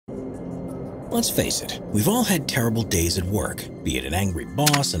Let's face it, we've all had terrible days at work, be it an angry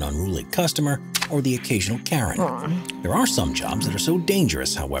boss, an unruly customer, or the occasional Karen. There are some jobs that are so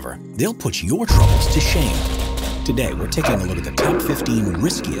dangerous, however, they'll put your troubles to shame. Today, we're taking a look at the top 15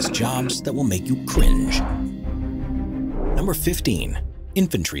 riskiest jobs that will make you cringe. Number 15.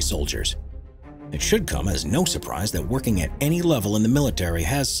 Infantry soldiers. It should come as no surprise that working at any level in the military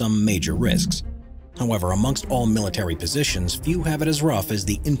has some major risks. However, amongst all military positions, few have it as rough as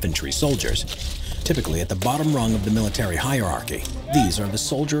the infantry soldiers. Typically at the bottom rung of the military hierarchy, these are the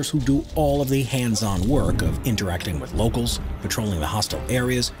soldiers who do all of the hands-on work of interacting with locals, patrolling the hostile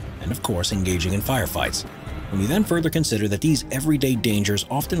areas, and of course engaging in firefights. When you then further consider that these everyday dangers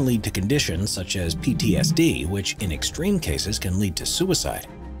often lead to conditions such as PTSD, which in extreme cases can lead to suicide,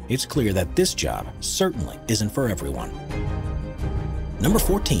 it's clear that this job certainly isn't for everyone. Number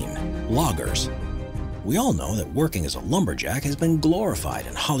 14. Loggers. We all know that working as a lumberjack has been glorified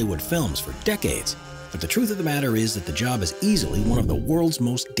in Hollywood films for decades, but the truth of the matter is that the job is easily one of the world's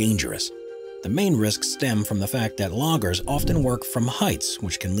most dangerous. The main risks stem from the fact that loggers often work from heights,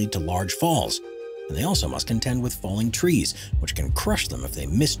 which can lead to large falls, and they also must contend with falling trees, which can crush them if they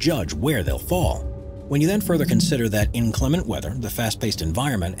misjudge where they'll fall. When you then further consider that inclement weather, the fast-paced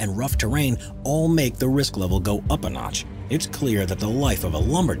environment, and rough terrain all make the risk level go up a notch, it's clear that the life of a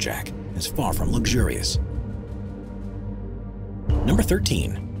lumberjack is far from luxurious. Number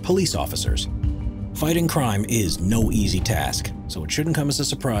 13. Police officers. Fighting crime is no easy task, so it shouldn't come as a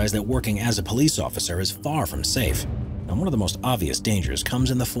surprise that working as a police officer is far from safe. And one of the most obvious dangers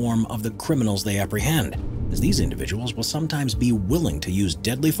comes in the form of the criminals they apprehend, as these individuals will sometimes be willing to use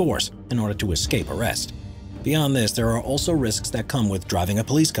deadly force in order to escape arrest. Beyond this, there are also risks that come with driving a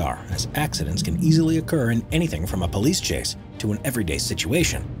police car, as accidents can easily occur in anything from a police chase to an everyday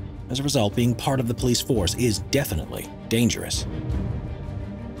situation. As a result, being part of the police force is definitely dangerous.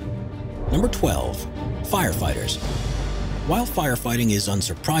 Number 12. Firefighters. While firefighting is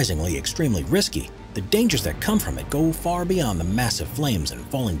unsurprisingly extremely risky, the dangers that come from it go far beyond the massive flames and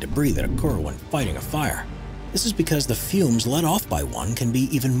falling debris that occur when fighting a fire. This is because the fumes let off by one can be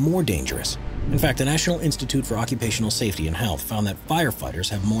even more dangerous. In fact, the National Institute for Occupational Safety and Health found that firefighters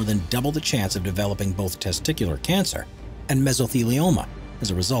have more than double the chance of developing both testicular cancer and mesothelioma as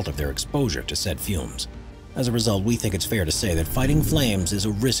a result of their exposure to said fumes. As a result, we think it's fair to say that fighting flames is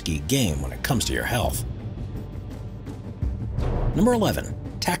a risky game when it comes to your health. Number 11.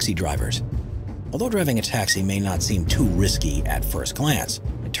 Taxi drivers. Although driving a taxi may not seem too risky at first glance,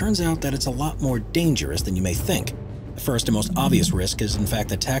 it turns out that it's a lot more dangerous than you may think. The first and most obvious risk is in fact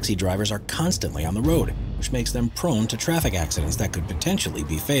that taxi drivers are constantly on the road, which makes them prone to traffic accidents that could potentially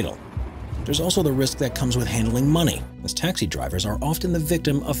be fatal. There's also the risk that comes with handling money, as taxi drivers are often the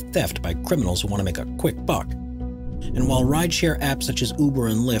victim of theft by criminals who want to make a quick buck. And while rideshare apps such as Uber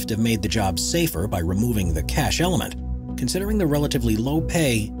and Lyft have made the job safer by removing the cash element, considering the relatively low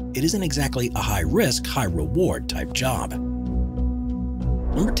pay, it isn't exactly a high-risk, high-reward type job.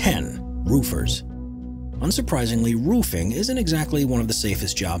 Number 10. Roofers. Unsurprisingly, roofing isn't exactly one of the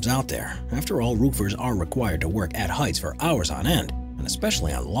safest jobs out there. After all, roofers are required to work at heights for hours on end, and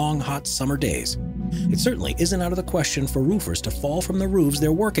especially on long, hot summer days. It certainly isn't out of the question for roofers to fall from the roofs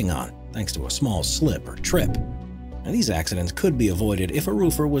they're working on, thanks to a small slip or trip. Now, these accidents could be avoided if a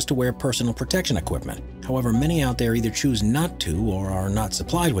roofer was to wear personal protection equipment. However, many out there either choose not to or are not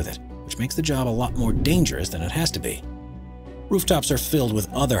supplied with it, which makes the job a lot more dangerous than it has to be. Rooftops are filled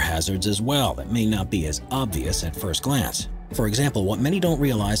with other hazards as well that may not be as obvious at first glance. For example, what many don't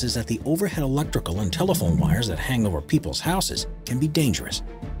realize is that the overhead electrical and telephone wires that hang over people's houses can be dangerous,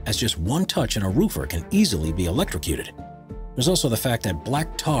 as just one touch and a roofer can easily be electrocuted. There's also the fact that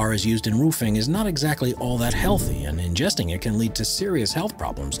black tar is used in roofing is not exactly all that healthy, and ingesting it can lead to serious health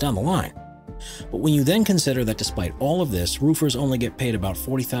problems down the line. But when you then consider that despite all of this, roofers only get paid about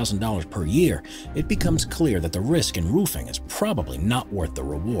 $40,000 per year, it becomes clear that the risk in roofing is probably not worth the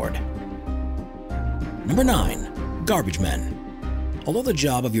reward. Number 9. Garbage men. Although the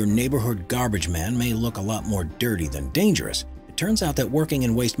job of your neighborhood garbage man may look a lot more dirty than dangerous, it turns out that working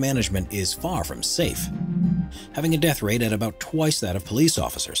in waste management is far from safe. Having a death rate at about twice that of police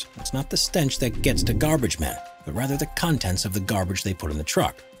officers, it's not the stench that gets to garbage men, but rather the contents of the garbage they put in the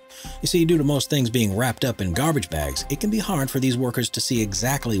truck. You see, due to most things being wrapped up in garbage bags, it can be hard for these workers to see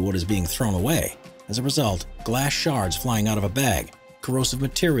exactly what is being thrown away. As a result, glass shards flying out of a bag, corrosive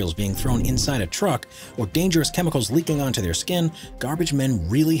materials being thrown inside a truck, or dangerous chemicals leaking onto their skin, garbage men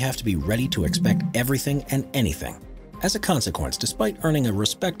really have to be ready to expect everything and anything. As a consequence, despite earning a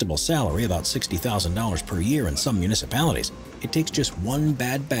respectable salary, about $60,000 per year in some municipalities, it takes just one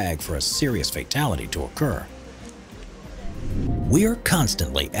bad bag for a serious fatality to occur. We're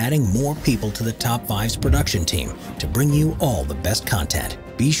constantly adding more people to the Top 5's production team to bring you all the best content.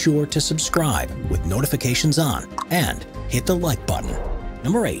 Be sure to subscribe with notifications on and hit the like button.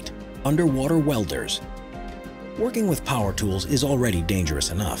 Number 8. Underwater welders. Working with power tools is already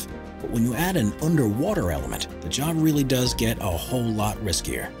dangerous enough, but when you add an underwater element, the job really does get a whole lot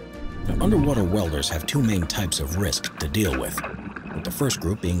riskier. Now, underwater welders have two main types of risk to deal with the first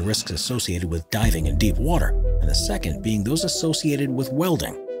group being risks associated with diving in deep water, and the second being those associated with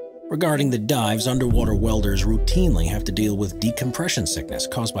welding. Regarding the dives, underwater welders routinely have to deal with decompression sickness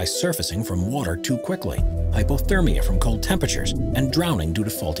caused by surfacing from water too quickly, hypothermia from cold temperatures, and drowning due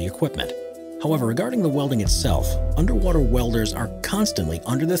to faulty equipment. However, regarding the welding itself, underwater welders are constantly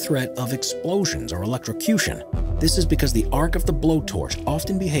under the threat of explosions or electrocution. This is because the arc of the blowtorch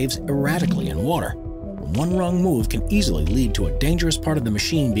often behaves erratically in water. One wrong move can easily lead to a dangerous part of the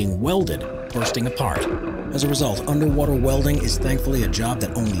machine being welded, bursting apart. As a result, underwater welding is thankfully a job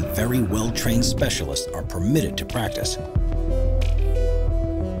that only very well-trained specialists are permitted to practice.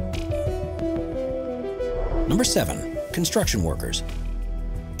 Number 7. Construction workers.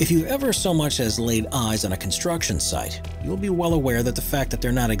 If you've ever so much as laid eyes on a construction site, you'll be well aware that the fact that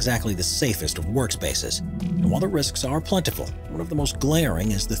they're not exactly the safest of workspaces. And while the risks are plentiful, one of the most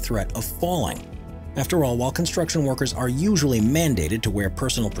glaring is the threat of falling. After all, while construction workers are usually mandated to wear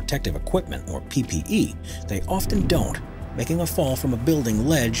personal protective equipment or PPE, they often don't, making a fall from a building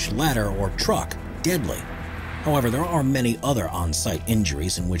ledge, ladder, or truck deadly. However, there are many other on-site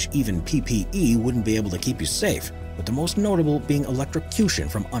injuries in which even PPE wouldn't be able to keep you safe, with the most notable being electrocution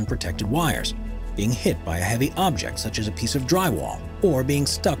from unprotected wires, being hit by a heavy object such as a piece of drywall, or being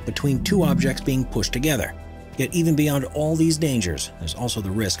stuck between two objects being pushed together. Yet even beyond all these dangers, there's also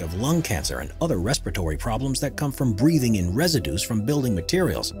the risk of lung cancer and other respiratory problems that come from breathing in residues from building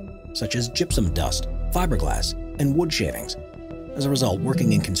materials, such as gypsum dust, fiberglass, and wood shavings. As a result,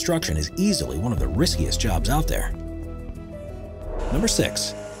 working in construction is easily one of the riskiest jobs out there. Number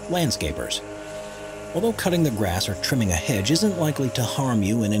 6. Landscapers. Although cutting the grass or trimming a hedge isn't likely to harm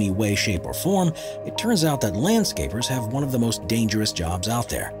you in any way, shape, or form, it turns out that landscapers have one of the most dangerous jobs out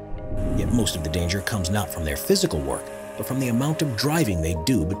there. Yet most of the danger comes not from their physical work, but from the amount of driving they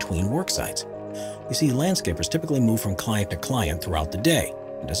do between work sites. You see, landscapers typically move from client to client throughout the day,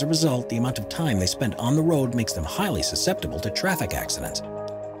 and as a result, the amount of time they spend on the road makes them highly susceptible to traffic accidents.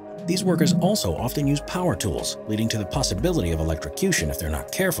 These workers also often use power tools, leading to the possibility of electrocution if they're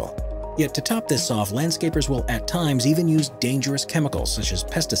not careful. Yet to top this off, landscapers will at times even use dangerous chemicals such as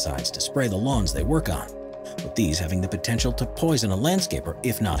pesticides to spray the lawns they work on, with these having the potential to poison a landscaper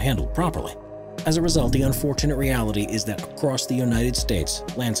if not handled properly. As a result, the unfortunate reality is that across the United States,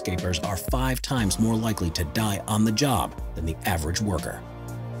 landscapers are 5 times more likely to die on the job than the average worker.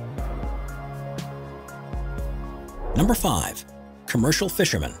 Number 5. Commercial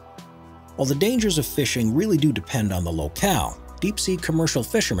fishermen. While the dangers of fishing really do depend on the locale, deep-sea commercial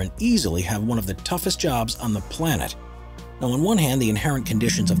fishermen easily have one of the toughest jobs on the planet. Now, on one hand, the inherent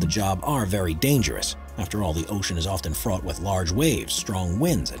conditions of the job are very dangerous. After all, the ocean is often fraught with large waves, strong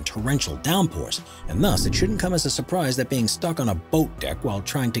winds, and torrential downpours, and thus it shouldn't come as a surprise that being stuck on a boat deck while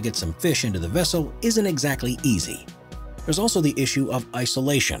trying to get some fish into the vessel isn't exactly easy. There's also the issue of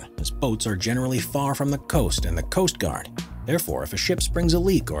isolation, as boats are generally far from the coast and the Coast Guard. Therefore, if a ship springs a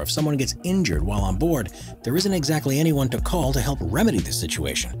leak or if someone gets injured while on board, there isn't exactly anyone to call to help remedy the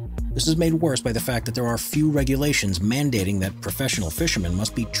situation. This is made worse by the fact that there are few regulations mandating that professional fishermen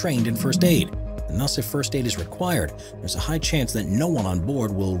must be trained in first aid, and thus if first aid is required, there's a high chance that no one on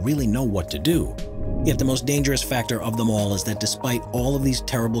board will really know what to do. Yet the most dangerous factor of them all is that despite all of these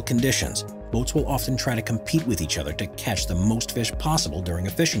terrible conditions, boats will often try to compete with each other to catch the most fish possible during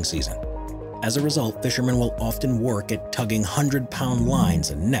a fishing season. As a result, fishermen will often work at tugging 100-pound lines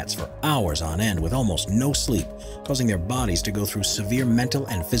and nets for hours on end with almost no sleep, causing their bodies to go through severe mental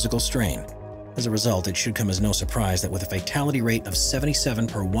and physical strain. As a result, it should come as no surprise that with a fatality rate of 77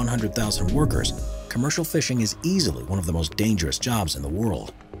 per 100,000 workers, commercial fishing is easily one of the most dangerous jobs in the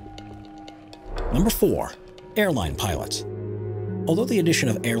world. Number 4. Airline pilots. Although the addition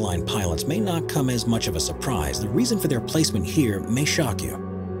of airline pilots may not come as much of a surprise, the reason for their placement here may shock you.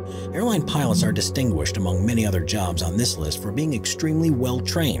 Airline pilots are distinguished among many other jobs on this list for being extremely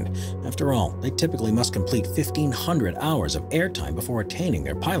well-trained. After all, they typically must complete 1,500 hours of airtime before attaining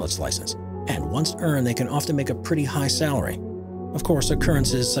their pilot's license, and once earned, they can often make a pretty high salary. Of course,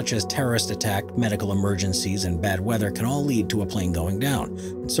 occurrences such as terrorist attack, medical emergencies, and bad weather can all lead to a plane going down,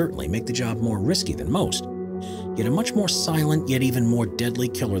 and certainly make the job more risky than most. Yet a much more silent yet even more deadly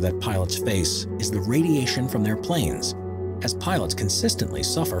killer that pilots face is the radiation from their planes, as pilots consistently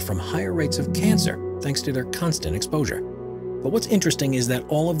suffer from higher rates of cancer thanks to their constant exposure. But what's interesting is that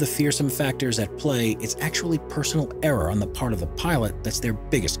all of the fearsome factors at play, it's actually personal error on the part of the pilot that's their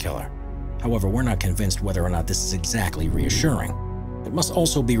biggest killer. However, we're not convinced whether or not this is exactly reassuring. It must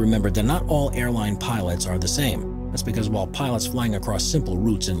also be remembered that not all airline pilots are the same. That's because while pilots flying across simple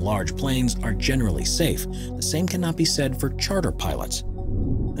routes in large planes are generally safe, the same cannot be said for charter pilots.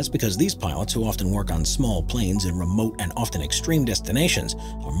 That's because these pilots, who often work on small planes in remote and often extreme destinations,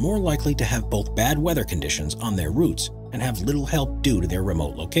 are more likely to have both bad weather conditions on their routes and have little help due to their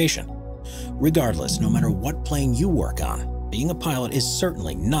remote location. Regardless, no matter what plane you work on, being a pilot is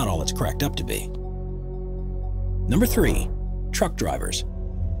certainly not all it's cracked up to be. Number 3. Truck drivers.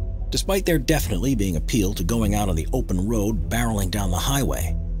 Despite there definitely being appeal to going out on the open road barreling down the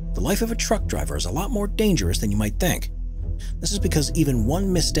highway, the life of a truck driver is a lot more dangerous than you might think. This is because even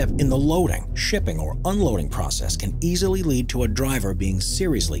one misstep in the loading, shipping, or unloading process can easily lead to a driver being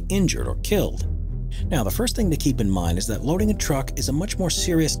seriously injured or killed. Now, the first thing to keep in mind is that loading a truck is a much more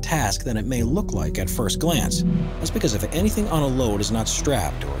serious task than it may look like at first glance. That's because if anything on a load is not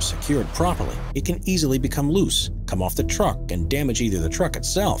strapped or secured properly, it can easily become loose, come off the truck, and damage either the truck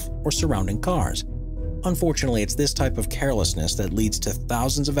itself or surrounding cars. Unfortunately, it's this type of carelessness that leads to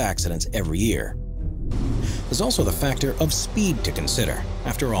thousands of accidents every year. There's also the factor of speed to consider.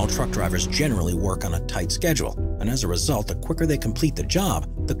 After all, truck drivers generally work on a tight schedule, and as a result, the quicker they complete the job,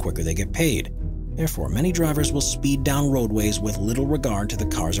 the quicker they get paid. Therefore, many drivers will speed down roadways with little regard to the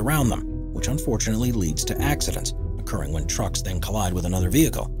cars around them, which unfortunately leads to accidents, occurring when trucks then collide with another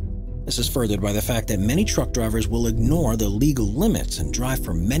vehicle. This is furthered by the fact that many truck drivers will ignore the legal limits and drive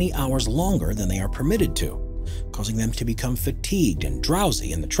for many hours longer than they are permitted to, causing them to become fatigued and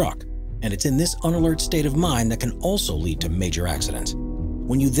drowsy in the truck. And it's in this unalert state of mind that can also lead to major accidents.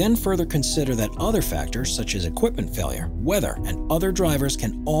 When you then further consider that other factors such as equipment failure, weather, and other drivers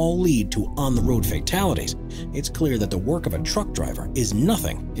can all lead to on-the-road fatalities, it's clear that the work of a truck driver is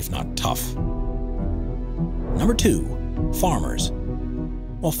nothing if not tough. Number 2. Farmers.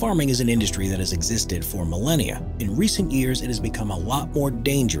 While farming is an industry that has existed for millennia, in recent years it has become a lot more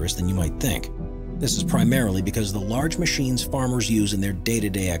dangerous than you might think. This is primarily because the large machines farmers use in their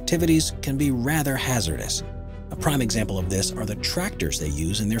day-to-day activities can be rather hazardous. A prime example of this are the tractors they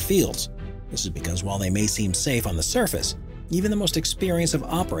use in their fields. This is because while they may seem safe on the surface, even the most experienced of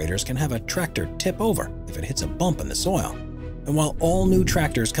operators can have a tractor tip over if it hits a bump in the soil. And while all new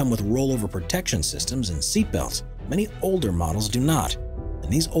tractors come with rollover protection systems and seatbelts, many older models do not.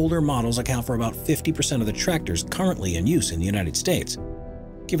 And these older models account for about 50% of the tractors currently in use in the United States.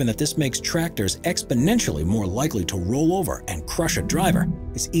 Given that this makes tractors exponentially more likely to roll over and crush a driver,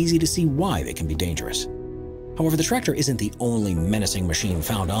 it's easy to see why they can be dangerous. However, the tractor isn't the only menacing machine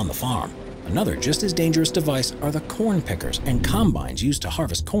found on the farm. Another just as dangerous device are the corn pickers and combines used to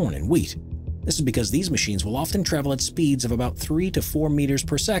harvest corn and wheat. This is because these machines will often travel at speeds of about 3 to 4 meters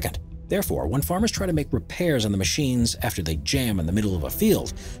per second. Therefore, when farmers try to make repairs on the machines after they jam in the middle of a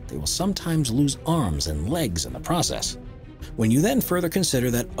field, they will sometimes lose arms and legs in the process. When you then further consider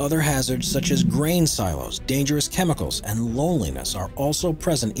that other hazards such as grain silos, dangerous chemicals, and loneliness are also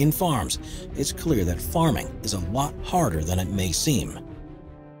present in farms, it's clear that farming is a lot harder than it may seem.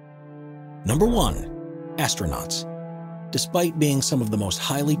 Number 1. Astronauts. Despite being some of the most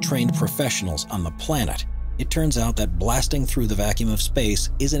highly trained professionals on the planet, it turns out that blasting through the vacuum of space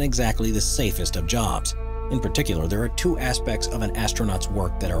isn't exactly the safest of jobs. In particular, there are 2 aspects of an astronaut's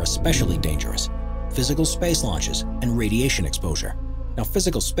work that are especially dangerous: physical space launches and radiation exposure. Now,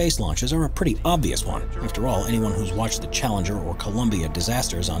 physical space launches are a pretty obvious one. After all, anyone who's watched the Challenger or Columbia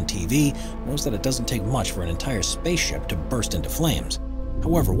disasters on TV knows that it doesn't take much for an entire spaceship to burst into flames.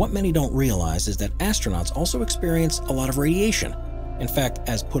 However, what many don't realize is that astronauts also experience a lot of radiation. In fact,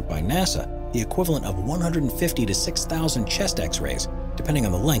 as put by NASA, the equivalent of 150 to 6,000 chest X-rays, depending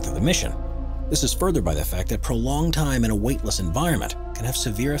on the length of the mission. This is furthered by the fact that prolonged time in a weightless environment can have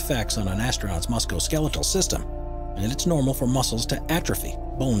severe effects on an astronaut's musculoskeletal system, and it's normal for muscles to atrophy,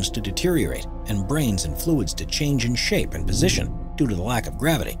 bones to deteriorate, and brains and fluids to change in shape and position due to the lack of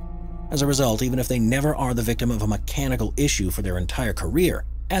gravity. As a result, even if they never are the victim of a mechanical issue for their entire career,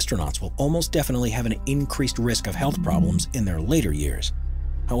 astronauts will almost definitely have an increased risk of health problems in their later years.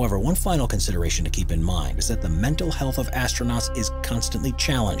 However, one final consideration to keep in mind is that the mental health of astronauts is constantly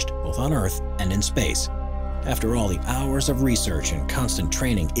challenged, both on Earth and in space. After all, the hours of research and constant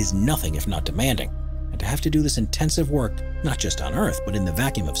training is nothing if not demanding, and to have to do this intensive work, not just on Earth, but in the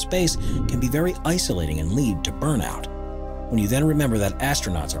vacuum of space, can be very isolating and lead to burnout. When you then remember that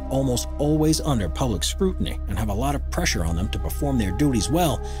astronauts are almost always under public scrutiny and have a lot of pressure on them to perform their duties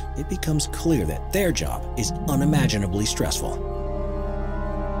well, it becomes clear that their job is unimaginably stressful.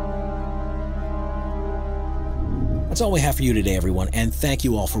 That's all we have for you today, everyone, and thank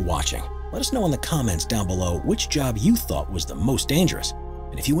you all for watching. Let us know in the comments down below which job you thought was the most dangerous.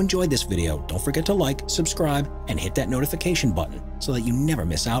 And if you enjoyed this video, don't forget to like, subscribe, and hit that notification button so that you never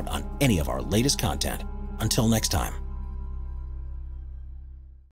miss out on any of our latest content. Until next time.